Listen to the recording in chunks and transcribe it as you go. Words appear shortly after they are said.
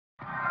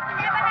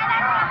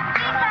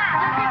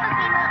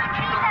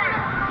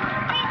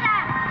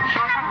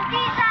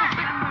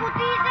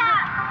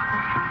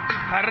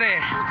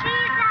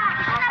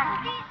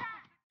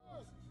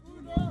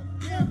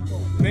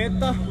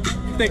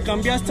te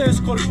cambiaste de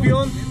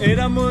escorpión.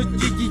 Éramos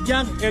Gigi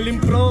Yang en la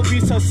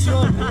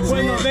improvisación.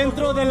 Bueno,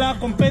 dentro de la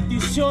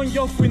competición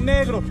yo fui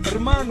negro,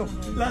 hermano,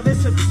 la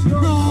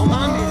decepción. No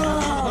mames,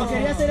 no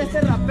quería ser este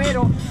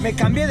rapero. Me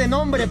cambié de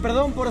nombre,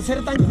 perdón por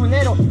ser tan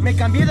culero. Me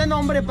cambié de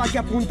nombre para que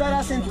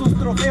apuntaras en tus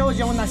trofeos.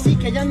 Y aún así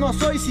que ya no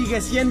soy,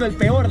 sigue siendo el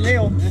peor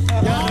Leo.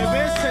 Ya al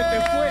revés se te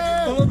fue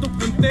todo tu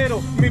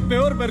puntero. Mi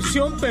peor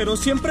versión, pero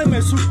siempre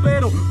me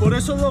supero. Por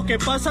eso es lo que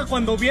pasa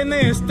cuando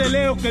viene este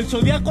Leo, que el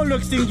zodiaco lo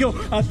extinguió.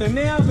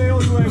 Atenea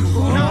veo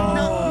luego.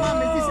 No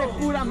mames, dice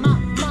pura mamada.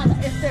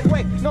 Este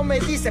güey no me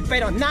dice,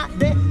 pero nada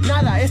de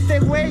nada. Este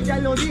güey ya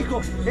lo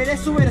dijo,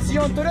 eres su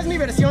versión. Tú eres mi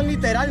versión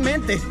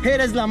literalmente,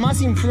 eres la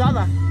más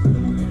inflada.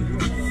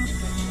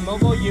 No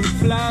voy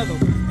inflado,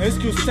 es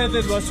que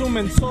ustedes lo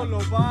asumen solo,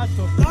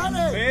 vato.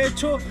 De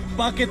hecho,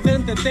 pa' que te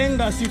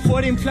entretengas. Si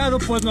fuera inflado,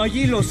 pues no hay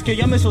hilos que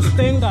ya me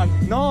sostengan.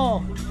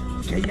 No,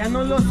 que ya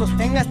no lo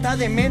sostenga está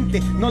demente.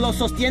 No lo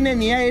sostiene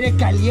ni aire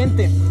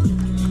caliente.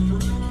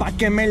 Pa'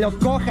 que me lo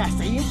cojas,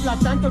 se infla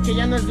tanto que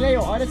ya no es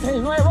Leo, ahora es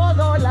el nuevo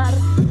dólar.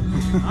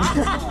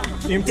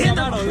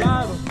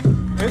 Inflamarolado,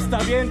 está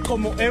bien,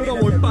 como euro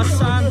voy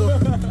pasando.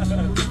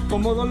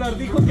 Como dólar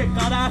dijo que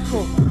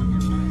carajo.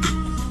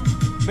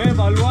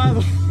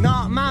 Devaluado.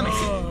 No mames,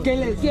 que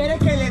le quiere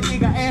que le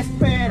diga,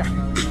 espera,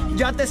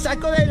 ya te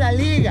saco de la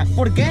liga.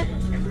 ¿Por qué?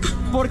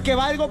 Porque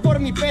valgo por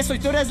mi peso y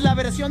tú eres la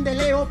versión de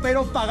Leo,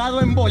 pero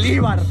pagado en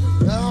bolívar.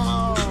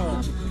 No.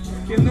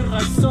 Tienes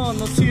razón,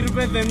 no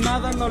sirve de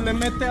nada, no le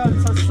mete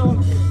al sazón.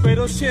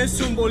 Pero si es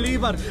un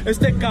bolívar,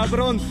 este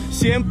cabrón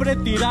siempre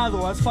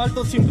tirado,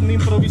 asfalto sin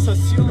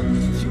improvisación.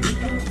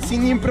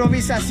 Sin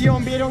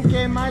improvisación, vieron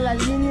qué mala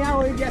línea,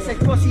 hoy ya se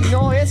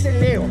cocinó ese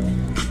Leo.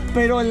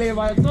 Pero le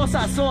faltó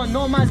sazón,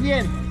 no, más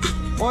bien,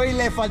 hoy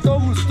le faltó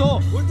gusto.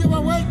 Última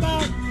vuelta.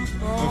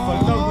 Me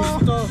faltó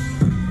gusto.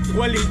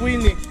 Welly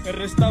Winnie, el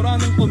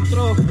restaurante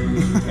encontró.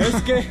 Es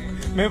que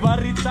me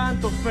barrí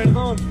tanto,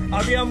 perdón,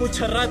 había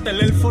mucha rata en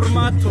el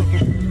formato.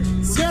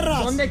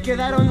 Cierras. ¿Dónde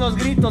quedaron los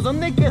gritos?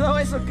 ¿Dónde quedó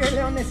eso que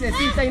Leo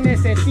necesita y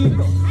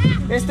necesito?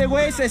 Este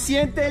güey se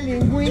siente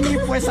Linguini,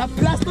 pues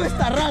aplasto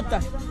esta rata.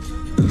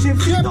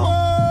 ¡Chifito!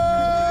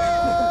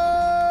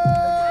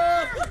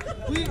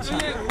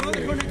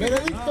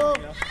 Veredicto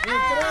en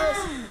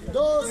 3,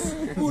 2,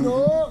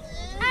 1.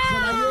 Se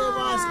la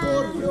lleva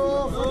Scorpio.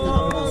 Fuerte el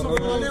aplauso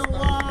para León.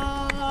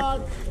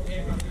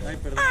 Ay,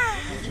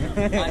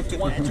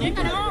 perdón. ¿Quién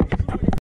ganó?